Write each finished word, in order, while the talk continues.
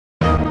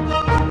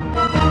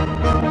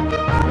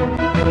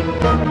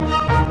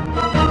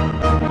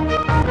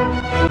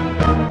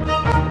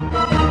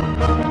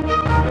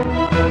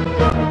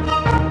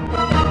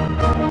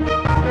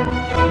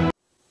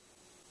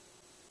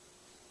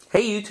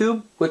Hey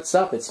YouTube, what's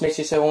up? It's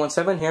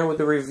Mixy717 here with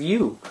a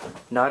review.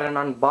 Not an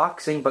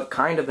unboxing, but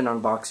kind of an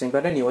unboxing.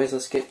 But anyways,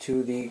 let's get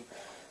to the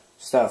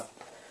stuff.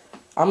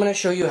 I'm going to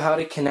show you how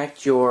to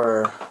connect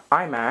your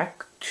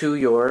iMac to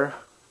your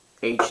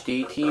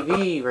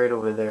HDTV right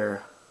over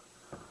there.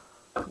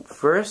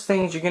 First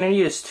things you're going to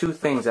need is two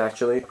things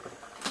actually.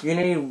 You're going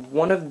to need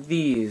one of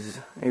these,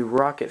 a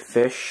Rocket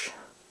Fish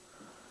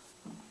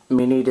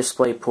mini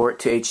display port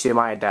to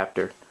HDMI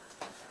adapter.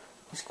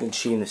 You can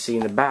see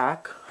in the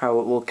back how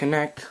it will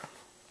connect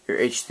your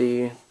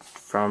HD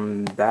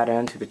from that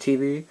end to the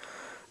TV,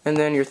 and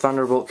then your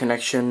Thunderbolt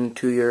connection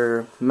to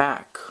your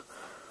Mac.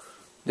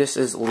 This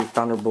is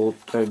Thunderbolt,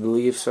 I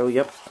believe, so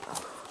yep.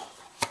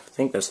 I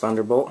think that's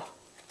Thunderbolt.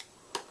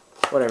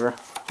 Whatever.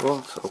 Well,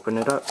 let's open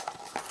it up.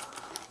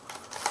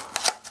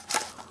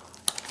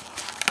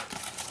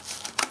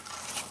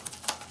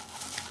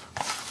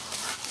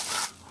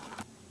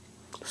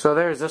 So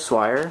there's this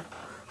wire.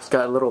 It's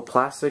got a little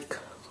plastic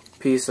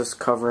piece that's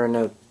covering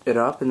it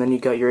up, and then you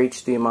got your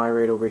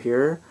HDMI right over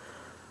here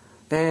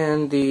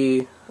and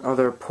the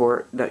other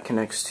port that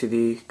connects to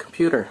the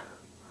computer.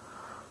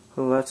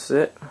 So that's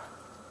it.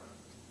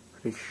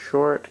 Pretty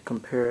short.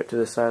 Compare it to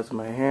the size of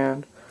my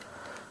hand.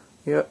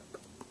 Yep.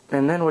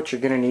 And then what you're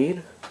gonna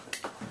need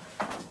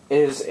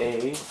is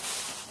a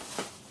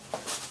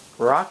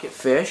Rocket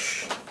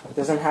Fish. It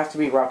doesn't have to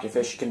be Rocket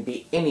Fish, it can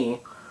be any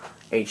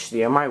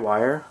HDMI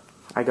wire.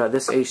 I got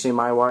this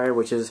HDMI wire,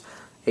 which is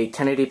a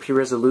 1080p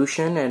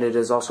resolution, and it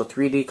is also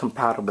 3D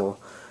compatible.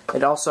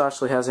 It also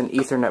actually has an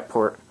Ethernet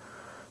port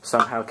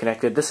somehow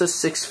connected. This is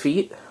 6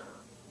 feet.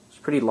 It's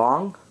pretty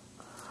long.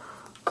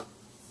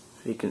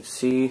 You can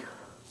see.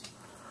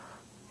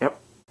 Yep.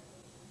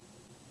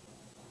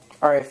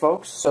 Alright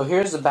folks, so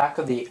here's the back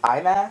of the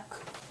iMac.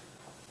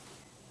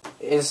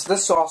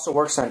 This also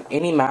works on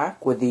any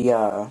Mac with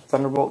the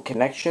Thunderbolt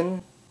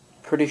connection.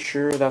 Pretty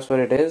sure that's what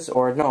it is.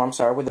 Or no, I'm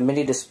sorry, with the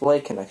mini display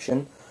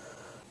connection.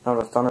 Not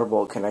a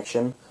Thunderbolt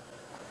connection.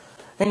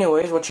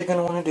 Anyways, what you're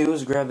going to want to do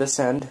is grab this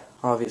end,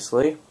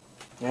 obviously,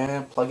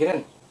 and plug it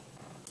in.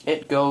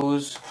 It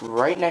goes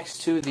right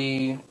next to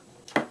the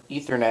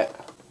Ethernet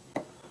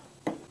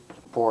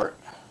port.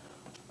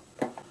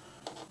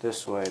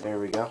 This way, there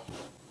we go.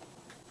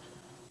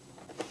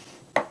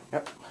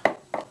 Yep.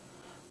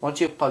 Once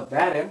you plug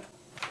that in,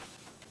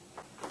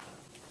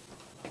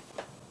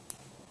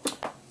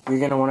 you're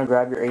going to want to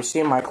grab your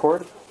HDMI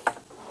cord,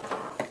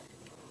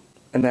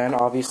 and then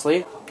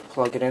obviously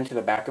plug it into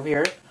the back of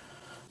here.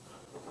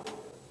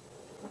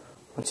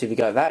 Once you've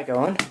got that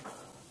going,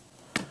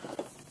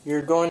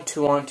 you're going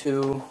to want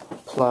to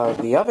plug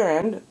the other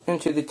end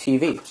into the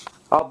TV.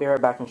 I'll be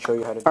right back and show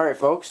you how to do it. Alright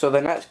folks, so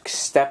the next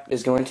step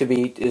is going to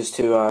be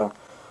to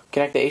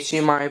connect the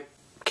HDMI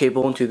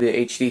cable into the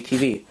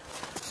HDTV.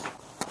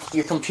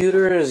 Your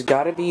computer has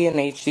got to be an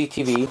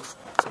HDTV,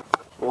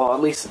 well,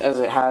 at least as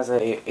it has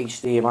a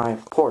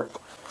HDMI port.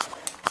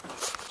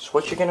 So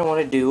what you're going to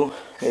want to do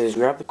is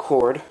grab the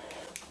cord,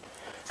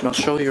 and I'll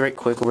show you right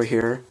quick over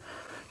here.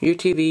 Your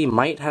TV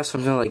might have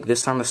something like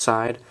this on the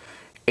side,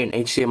 an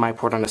HDMI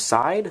port on the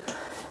side,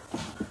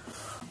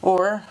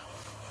 or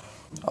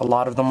a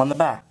lot of them on the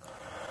back.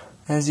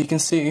 As you can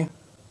see,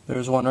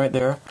 there's one right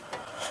there.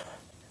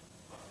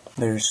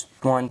 There's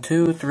 1,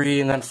 2,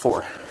 3, and then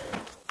 4.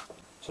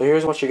 So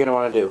here's what you're going to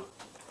want to do.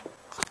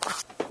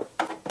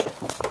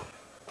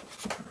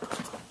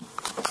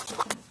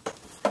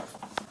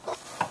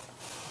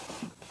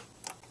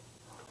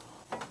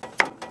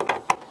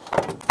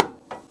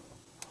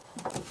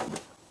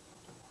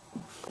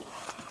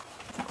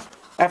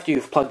 After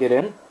you've plugged it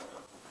in, you're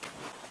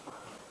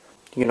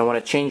going to want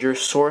to change your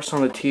source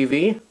on the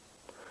TV,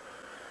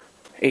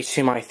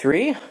 HDMI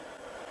 3,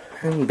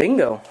 and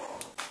bingo.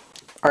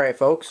 Alright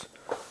folks,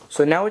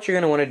 so now what you're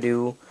going to want to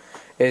do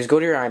is go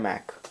to your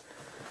iMac.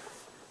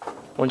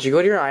 Once you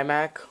go to your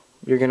iMac,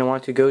 you're going to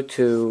want to go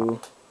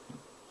to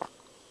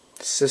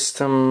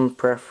System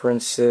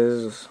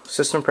Preferences.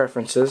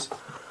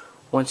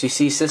 Once you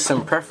see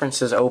System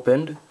Preferences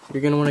opened,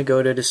 you're going to want to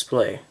go to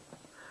Display,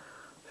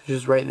 which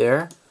is right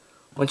there.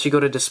 Once you go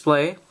to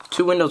Display,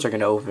 two windows are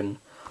going to open.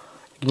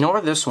 Ignore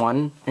this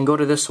one and go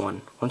to this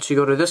one. Once you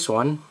go to this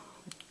one,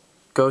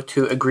 go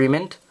to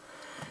Agreement,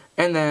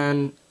 and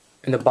then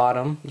in the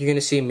bottom you're going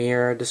to see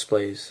Mirror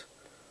Displays.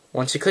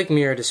 Once you click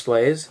Mirror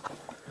Displays,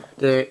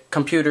 the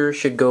computer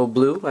should go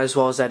blue, as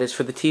well as that is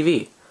for the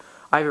TV.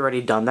 I've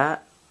already done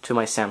that to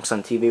my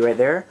Samsung TV right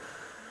there,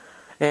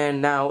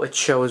 and now it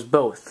shows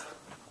both.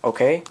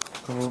 Okay?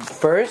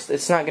 First,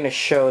 it's not going to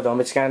show them,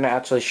 it's going to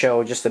actually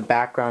show just the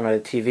background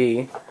of the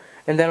TV,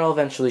 and then it'll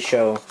eventually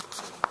show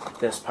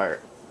this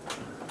part,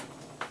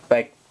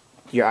 like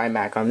your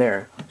iMac on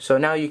there. So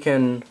now you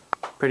can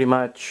pretty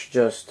much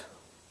just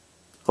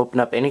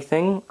open up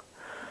anything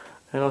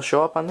and it'll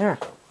show up on there.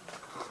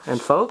 And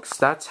folks,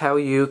 that's how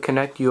you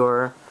connect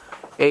your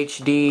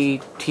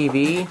HD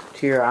TV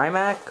to your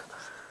iMac.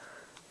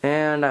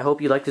 And I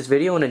hope you liked this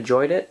video and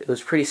enjoyed it. It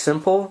was pretty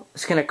simple.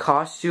 It's going to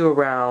cost you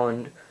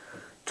around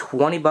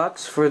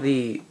 $20 for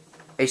the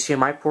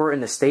HDMI port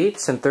in the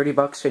States and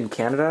 $30 in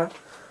Canada.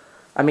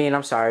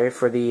 I'm sorry,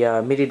 for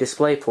the MIDI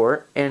display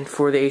port, and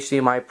for the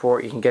HDMI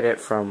port you can get it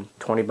from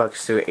 20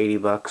 bucks to 80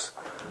 bucks.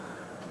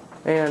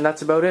 And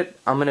that's about it.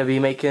 I'm going to be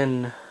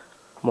making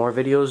more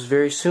videos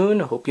very soon.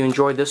 Hope you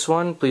enjoyed this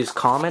one. Please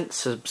comment,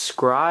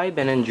 subscribe,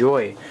 and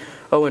enjoy.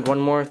 Oh, and one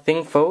more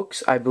thing,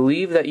 folks. I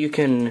believe that you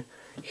can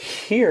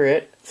hear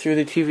it through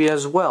the TV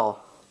as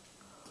well.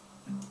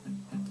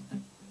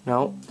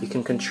 No, you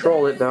can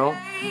control it though.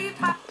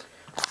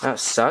 That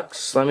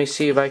sucks. Let me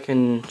see if I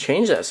can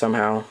change that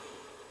somehow.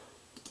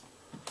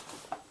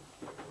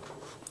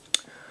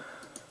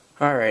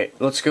 Alright,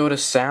 let's go to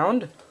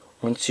sound.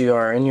 Once you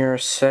are in your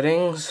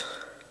settings,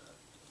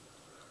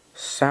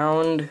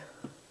 sound,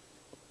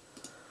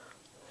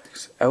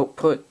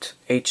 output,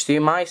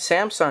 HDMI,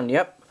 Samsung,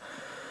 yep.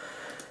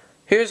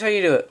 Here's how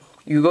you do it.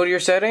 You go to your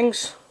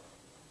settings,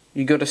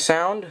 you go to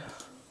sound.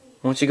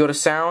 Once you go to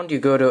sound, you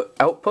go to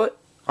output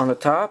on the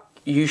top.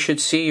 You should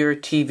see your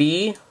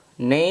TV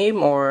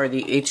name or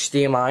the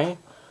HDMI.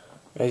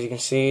 As you can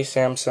see,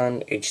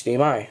 Samsung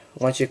HDMI.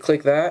 Once you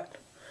click that,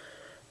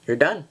 you're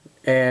done.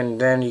 And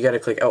then you gotta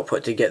click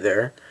output to get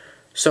there.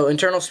 So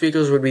internal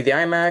speakers would be the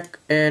iMac,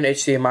 and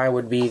HDMI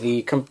would be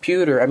the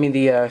computer,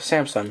 the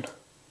Samsung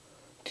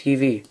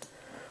TV.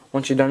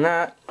 Once you've done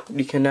that,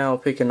 you can now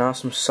pick an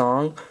awesome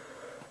song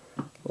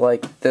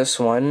like this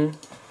one.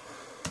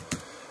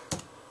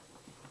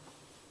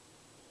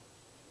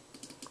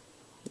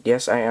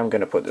 Yes, I am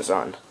gonna put this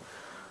on.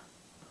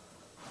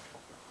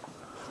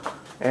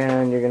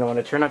 And you're gonna want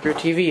to turn up your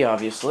TV,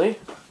 obviously.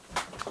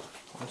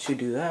 Once you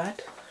do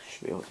that, you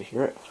should be able to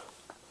hear it.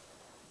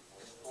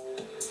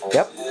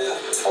 Yep.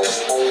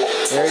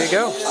 There you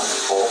go.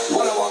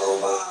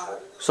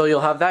 So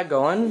you'll have that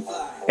going,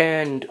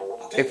 and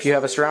if you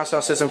have a surround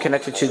sound system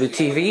connected to the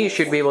TV, you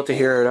should be able to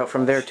hear it out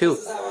from there too.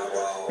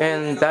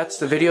 And that's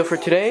the video for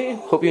today.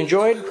 Hope you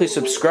enjoyed. Please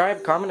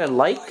subscribe, comment, and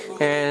like.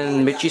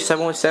 And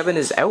Mitchie717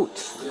 is out.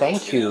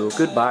 Thank you.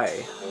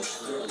 Goodbye.